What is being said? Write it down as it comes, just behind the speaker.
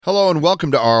Hello and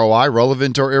welcome to ROI,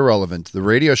 Relevant or Irrelevant, the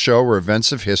radio show where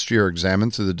events of history are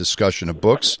examined through the discussion of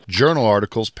books, journal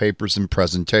articles, papers, and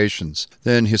presentations.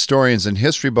 Then historians and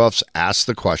history buffs ask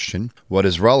the question, what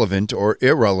is relevant or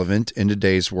irrelevant in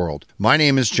today's world? My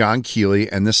name is John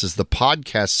Keeley, and this is the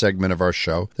podcast segment of our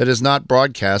show that is not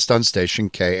broadcast on station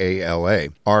KALA.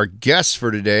 Our guest for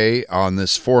today on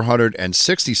this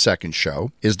 462nd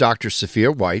show is Dr.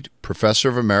 Sophia White, Professor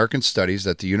of American Studies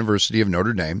at the University of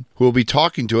Notre Dame, who will be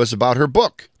talking to us about her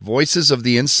book, Voices of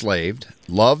the Enslaved,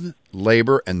 Love,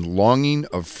 Labor, and Longing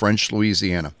of French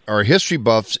Louisiana. Our history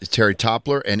buffs is Terry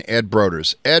Toppler and Ed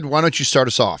Broders. Ed, why don't you start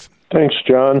us off? Thanks,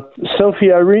 John.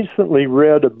 Sophie, I recently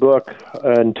read a book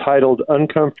entitled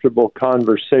Uncomfortable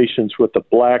Conversations with a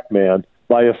Black Man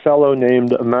by a fellow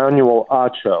named Emmanuel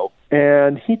Acho.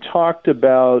 And he talked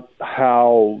about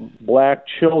how black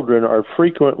children are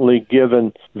frequently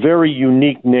given very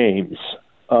unique names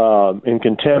in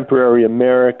contemporary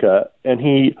America. And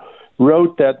he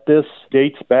wrote that this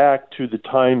dates back to the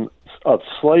time of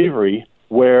slavery,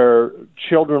 where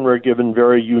children were given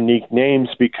very unique names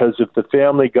because if the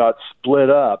family got split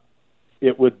up,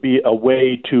 it would be a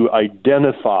way to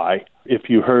identify, if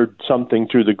you heard something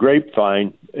through the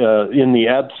grapevine, in the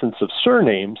absence of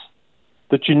surnames,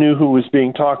 that you knew who was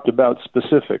being talked about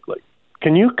specifically.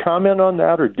 Can you comment on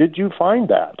that, or did you find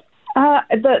that?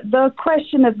 The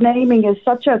question of naming is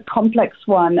such a complex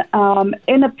one.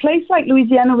 In a place like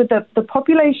Louisiana, where the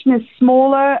population is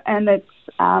smaller and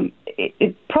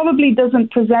it probably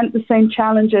doesn't present the same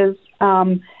challenges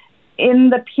in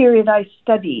the period I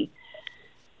study.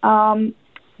 And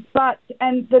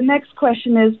the next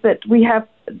question is that we have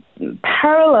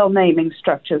parallel naming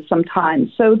structures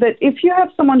sometimes, so that if you have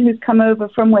someone who's come over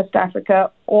from West Africa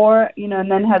or,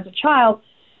 and then has a child,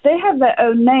 they have their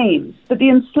own names, but the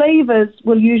enslavers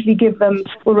will usually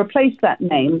will replace that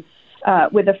name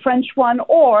with a French one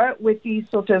or with these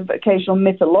sort of occasional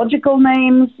mythological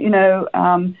names,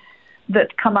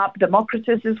 that come up.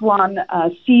 Democritus is one,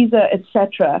 Caesar,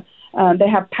 etc. They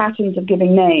have patterns of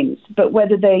giving names, but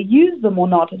whether they use them or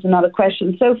not is another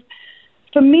question. So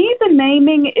for me, the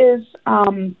naming is,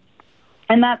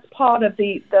 and that's part of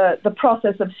the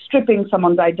process of stripping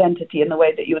someone's identity in the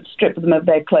way that you would strip them of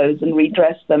their clothes and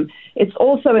redress them. It's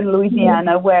also in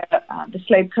Louisiana where the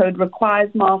slave code requires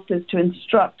masters to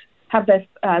have their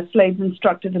slaves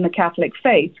instructed in the Catholic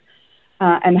faith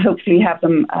and hopefully have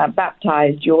them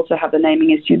baptized. You also have the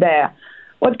naming issue there.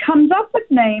 What comes up with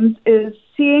names is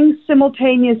seeing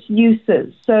simultaneous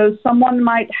uses. So someone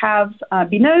might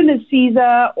be known as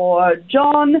Caesar or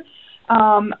John,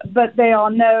 but they're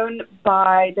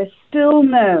still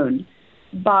known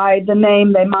by the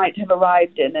name they might have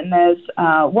arrived in. And there's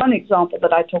one example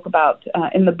that I talk about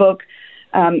in the book.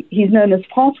 He's known as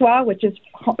Francois, which is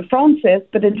Francis,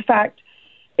 but in fact,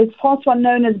 it's Francois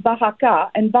known as Baraka,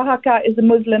 and Baraka is a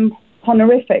Muslim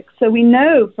honorific. So we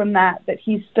know from that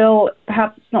he's still,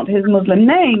 perhaps it's not his Muslim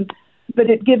name, but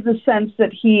it gives a sense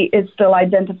that he is still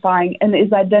identifying and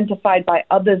is identified by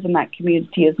others in that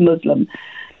community as Muslim.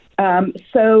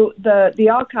 So the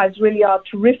archives really are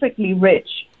terrifically rich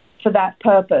for that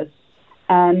purpose,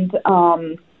 and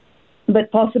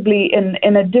but possibly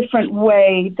in a different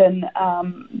way than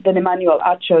Emmanuel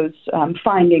Acho's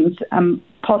findings,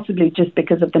 possibly just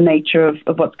because of the nature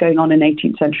of what's going on in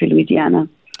 18th century Louisiana.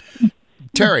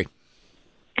 Terry.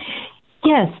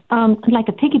 Yes, I'd like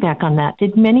to piggyback on that.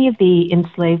 Did many of the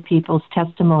enslaved people's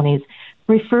testimonies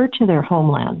refer to their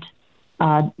homeland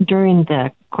during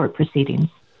the court proceedings?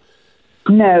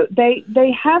 No,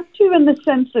 they have to, in the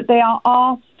sense that they are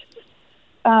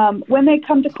asked, when they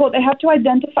come to court, they have to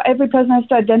identify, every person has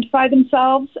to identify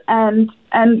themselves and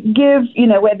give,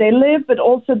 where they live, but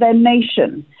also their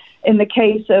nation in the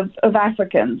case of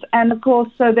Africans. And of course,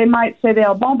 so they might say they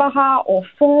are Bambara or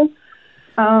Fon,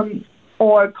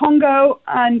 or Congo,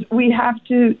 and we have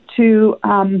to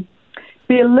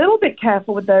be a little bit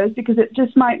careful with those because it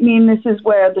just might mean this is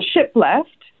where the ship left,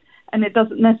 and it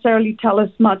doesn't necessarily tell us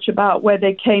much about where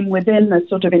they came within the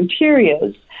sort of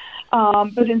interiors,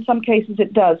 but in some cases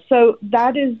it does. So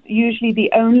that is usually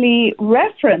the only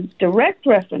direct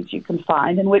reference you can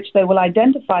find in which they will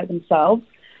identify themselves.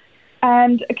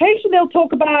 And occasionally they'll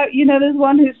talk about, there's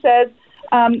one who says,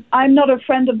 I'm not a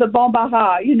friend of the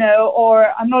Bambara,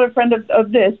 or I'm not a friend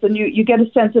of this, and you get a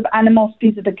sense of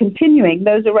animosities that are continuing.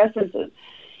 Those are references.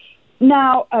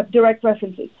 Now, direct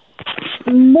references.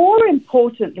 More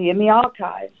importantly, in the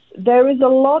archives, there is a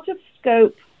lot of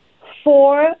scope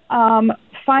for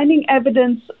finding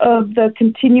evidence of the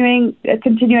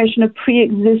continuation of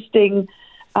pre-existing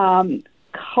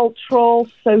cultural,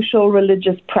 social,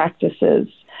 religious practices.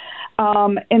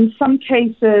 In some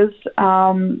cases,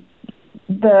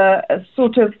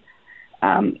 sort of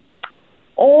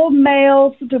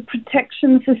all-male sort of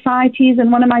protection societies. In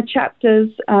one of my chapters,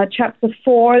 chapter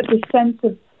 4, the sense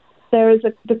of there is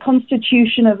the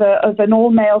constitution of an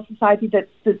all-male society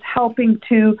that's helping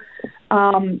to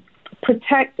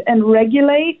protect and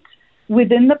regulate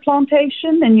within the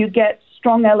plantation, and you get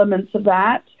strong elements of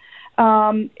that.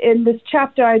 In this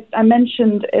chapter, I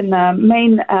mentioned in the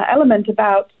main element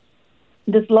about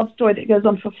this love story that goes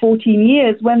on for 14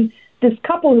 years, when this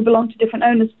couple who belong to different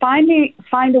owners finally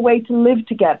find a way to live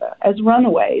together as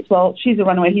runaways. Well, she's a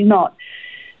runaway, he's not.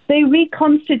 They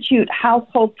reconstitute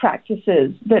household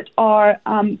practices that are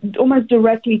almost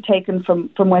directly taken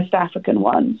from West African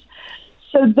ones.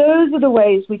 So those are the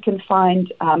ways we can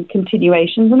find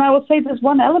continuations. And I will say there's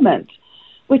one element,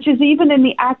 which is even in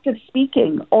the act of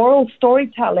speaking, oral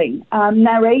storytelling,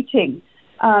 narrating,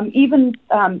 even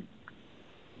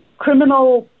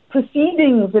criminal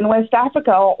proceedings in West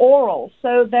Africa are oral.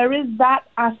 So there is that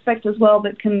aspect as well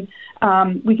that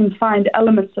we can find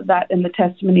elements of that in the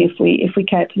testimony if we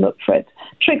care to look for it.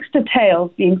 Trickster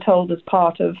tales being told as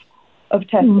part of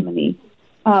testimony,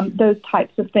 those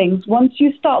types of things. Once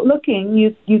you start looking,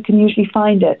 you can usually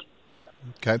find it.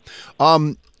 Okay.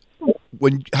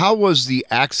 How was the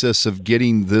access of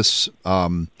getting this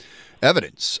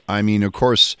evidence? I mean, of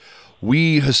course,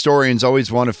 we historians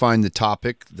always want to find the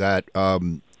topic that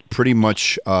pretty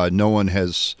much no one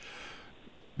has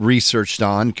researched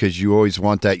on, because you always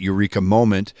want that eureka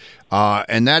moment.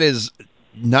 And that is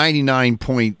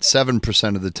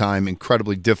 99.7% of the time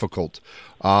incredibly difficult.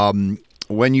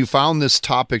 When you found this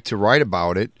topic to write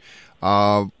about it,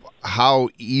 how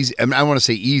easy, I mean, I want to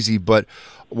say easy, but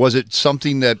was it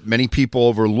something that many people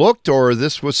overlooked, or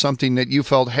this was something that you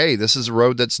felt, hey, this is a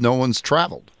road that's no one's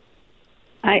traveled?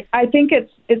 I think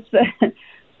it's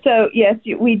so yes,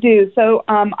 we do. So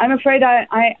I'm afraid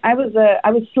I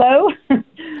was slow.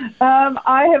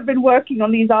 I have been working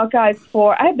on these archives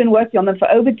I have been working on them for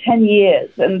over 10 years,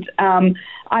 and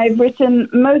I've written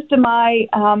most of my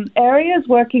areas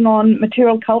working on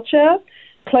material culture,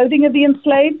 clothing of the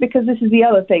enslaved, because this is the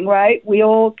other thing, right? We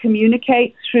all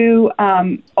communicate through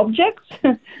objects,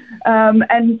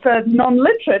 and for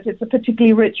non-literate, it's a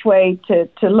particularly rich way to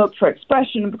look for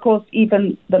expression. Of course,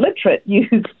 even the literate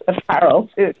use apparel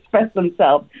to express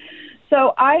themselves.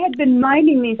 So I had been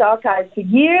mining these archives for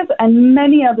years, and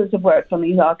many others have worked on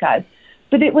these archives.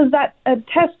 But it was that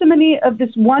testimony of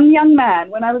this one young man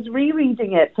when I was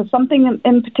rereading it for something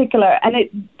in particular,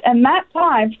 and that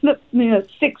time,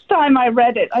 sixth time I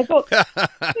read it, I thought,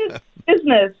 this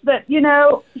business that,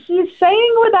 he's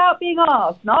saying without being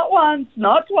asked, not once,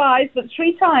 not twice, but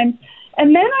 3 times.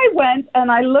 And then I went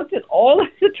and I looked at all of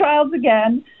the trials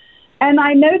again, and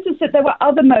I noticed that there were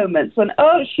other moments when,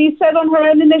 she said on her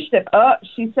own initiative,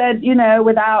 she said,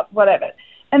 without whatever.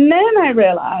 And then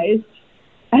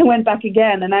I went back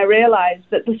again, and I realized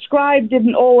that the scribe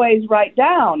didn't always write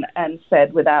down and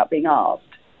said without being asked,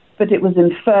 but it was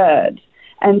inferred.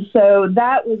 And so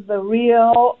that was the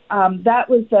real,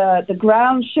 the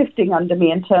ground shifting under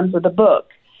me in terms of the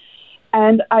book.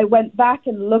 And I went back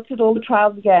and looked at all the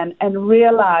trials again and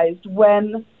realized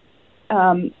when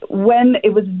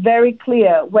it was very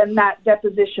clear when that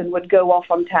deposition would go off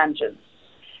on tangents.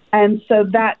 And so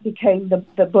that became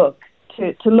the book.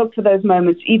 To look for those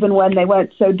moments, even when they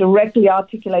weren't so directly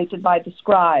articulated by the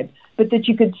scribe, but that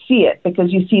you could see it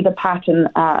because you see the pattern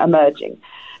emerging.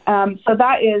 So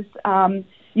that is,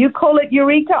 you call it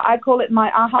eureka, I call it my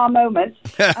aha moment.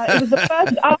 It was the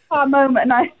first aha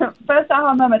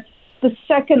moment, The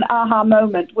second aha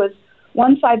moment was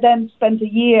once I then spent a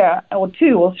year or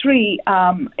 2 or 3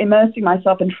 immersing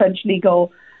myself in French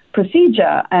legal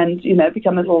procedure and,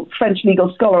 become a little French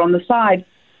legal scholar on the side,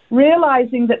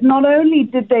 realizing that not only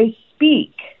did they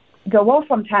go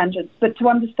off on tangents, but to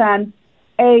understand,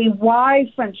 why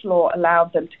French law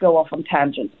allowed them to go off on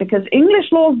tangents, because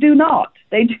English laws do not.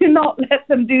 They do not let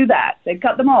them do that. They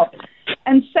cut them off.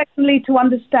 And secondly, to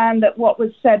understand that what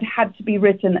was said had to be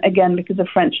written again because of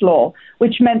French law,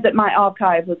 which meant that my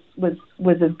archive was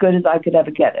as good as I could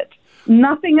ever get it.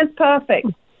 Nothing is perfect.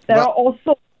 There are all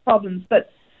sorts of problems,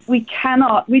 but we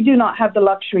do not have the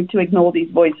luxury to ignore these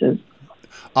voices.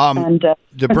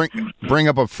 To bring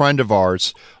up a friend of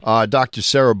ours, Dr.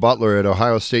 Sarah Butler at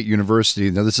Ohio State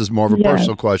University. Now, this is more of a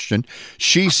personal question.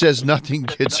 She says nothing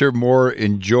gets her more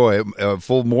enjoyment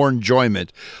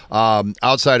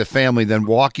outside of family than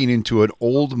walking into an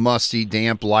old, musty,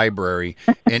 damp library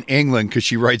in England, because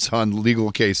she writes on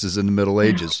legal cases in the Middle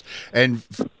Ages. And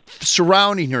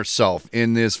surrounding herself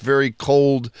in this very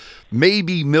cold,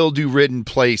 maybe mildew-ridden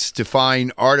place to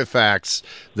find artifacts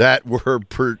that were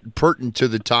pertinent to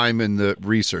the time in the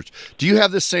research. Do you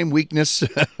have the same weakness?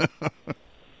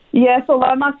 Yes, although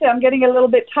I must say I'm getting a little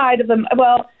bit tired of them.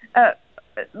 Well,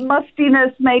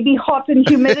 mustiness, maybe hot and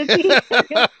humidity.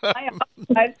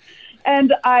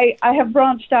 And I have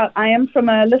branched out. I am from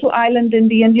a little island in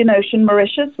the Indian Ocean,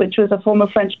 Mauritius, which was a former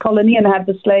French colony and had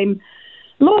the same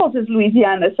laws as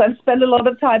Louisiana. So I've spent a lot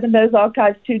of time in those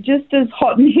archives too, just as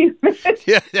hot and humid.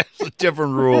 Yeah, that's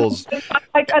different rules.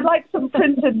 I'd like some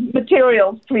printed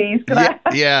materials, please.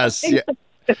 Yes. Yeah.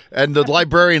 And the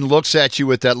librarian looks at you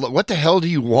with that, what the hell do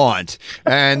you want?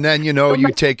 And then,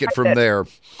 you take it from there.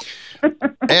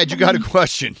 Ed, you got a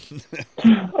question?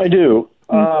 I do.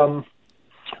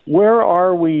 Where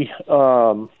are we,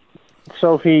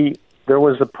 Sophie? There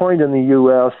was a point in the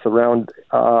U.S.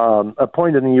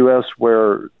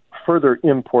 Where further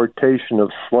importation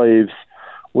of slaves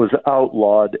was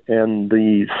outlawed, and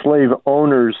the slave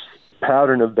owners'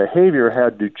 pattern of behavior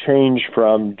had to change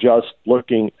from just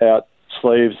looking at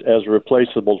slaves as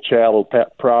replaceable chattel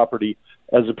property,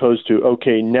 as opposed to,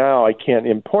 okay, now I can't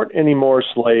import any more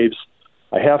slaves.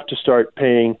 I have to start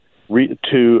paying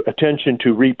attention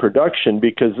to reproduction,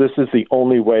 because this is the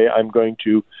only way I'm going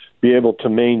to be able to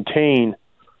maintain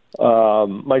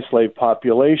my slave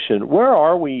population. Where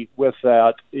are we with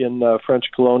that in French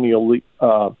colonial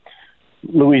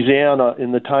Louisiana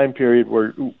in the time period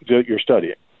that you're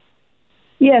studying?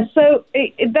 Yes, so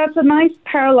that's a nice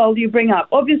parallel you bring up.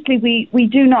 Obviously, we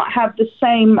do not have the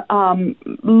same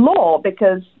law,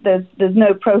 because there's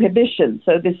no prohibition.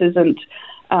 So this isn't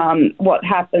what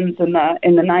happens in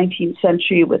the 19th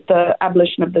century with the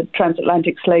abolition of the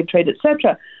transatlantic slave trade,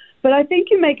 etc. But I think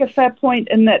you make a fair point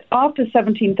in that after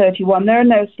 1731, there are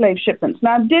no slave shipments.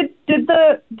 Now, did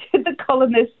the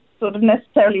colonists sort of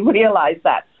necessarily realize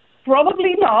that?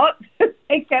 Probably not.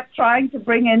 They kept trying to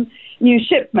bring in new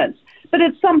shipments. But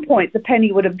at some point, the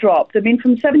penny would have dropped. I mean,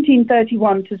 from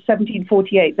 1731 to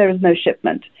 1748, there is no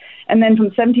shipment. And then from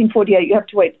 1748, you have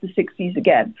to wait to the 60s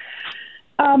again.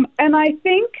 And I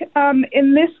think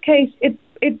in this case,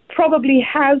 it probably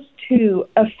has to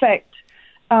affect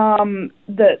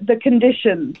the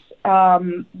conditions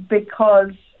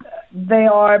because they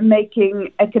are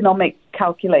making economic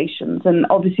calculations. And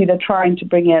obviously, they're trying to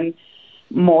bring in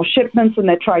more shipments, and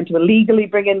they're trying to illegally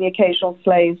bring in the occasional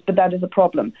slaves, but that is a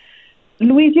problem.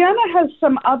 Louisiana has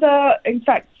some other, in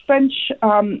fact, French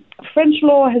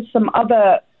law has some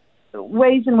other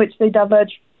ways in which they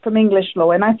diverge from English law,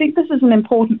 and I think this is an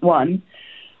important one,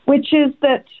 which is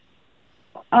that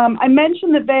I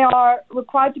mentioned that they are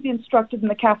required to be instructed in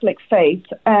the Catholic faith,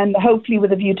 and hopefully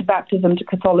with a view to baptism to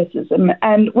Catholicism.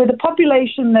 And with a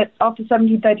population that after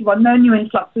 1731, no new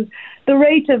influxes, the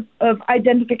rate of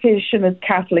identification as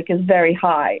Catholic is very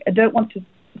high. I don't want to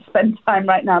spend time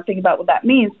right now thinking about what that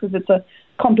means, because it's a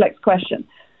complex question.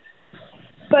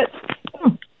 But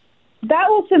that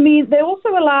also means they also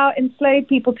allow enslaved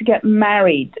people to get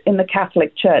married in the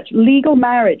Catholic Church. Legal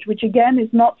marriage, which again is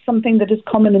not something that is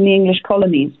common in the English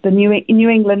colonies. New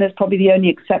England is probably the only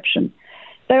exception.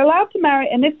 They're allowed to marry,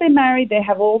 and if they marry, they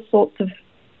have all sorts of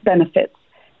benefits.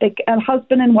 A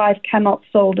husband and wife cannot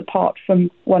sold apart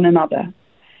from one another.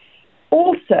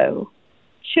 Also,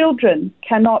 children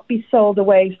cannot be sold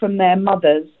away from their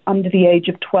mothers under the age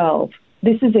of 12.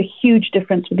 This is a huge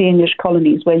difference with the English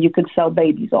colonies, where you could sell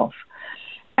babies off.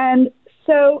 And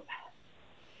so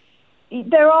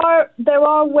there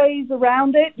are ways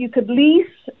around it. You could lease,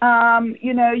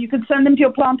 you could send them to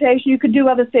your plantation, you could do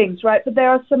other things, right? But there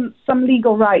are some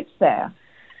legal rights there.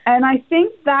 And I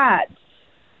think that,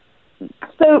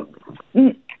 so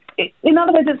in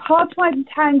other words, it's hard to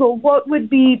untangle what would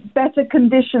be better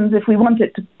conditions if we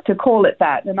wanted to call it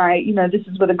that. And this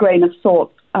is with a grain of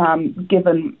salt,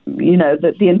 given,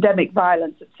 the endemic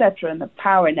violence, etc., and the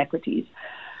power inequities.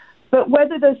 But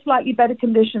whether those slightly better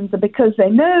conditions are because they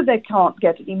know they can't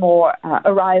get any more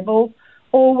arrivals,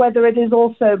 or whether it is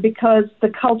also because the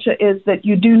culture is that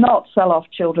you do not sell off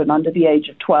children under the age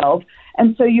of 12.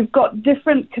 And so you've got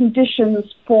different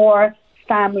conditions for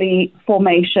family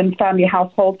formation, family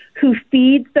household, who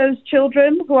feeds those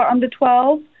children who are under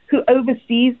 12, who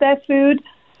oversees their food,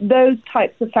 those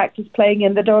types of factors playing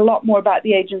in that are a lot more about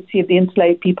the agency of the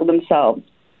enslaved people themselves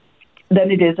than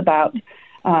it is about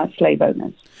slave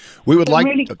owners. We would like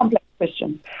really complex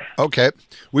question. Okay.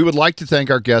 We would like to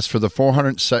thank our guest for the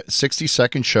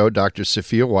 462nd show, Dr.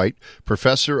 Sophia White,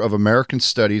 professor of American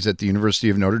Studies at the University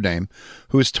of Notre Dame,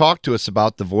 who has talked to us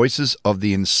about the voices of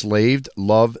the enslaved,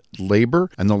 love, labor,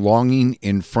 and the longing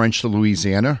in French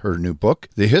Louisiana, her new book.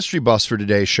 The history buffs for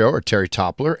today's show are Terry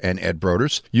Toppler and Ed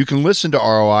Broders. You can listen to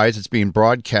ROI as it's being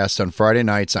broadcast on Friday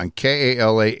nights on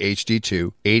KALA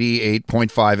HD2, 88.5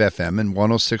 FM and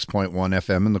 106.1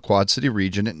 FM in the Quad City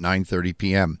region at 9:30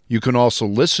 p.m. You can also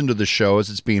listen to the show as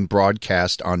it's being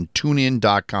broadcast on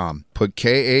TuneIn.com. Put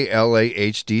KALA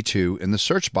HD2 in the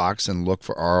search box and look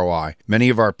for ROI. Many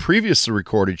of our previously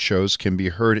recorded shows can be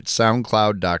heard at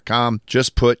SoundCloud.com.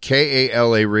 Just put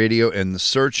KALA Radio in the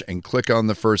search and click on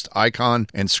the first icon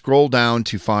and scroll down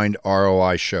to find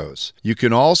ROI shows. You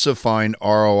can also find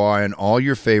ROI on all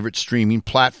your favorite streaming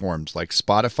platforms like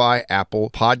Spotify,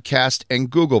 Apple Podcast, and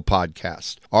Google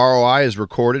Podcast. ROI is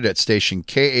recorded at station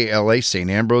KALA St.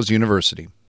 Ambrose University.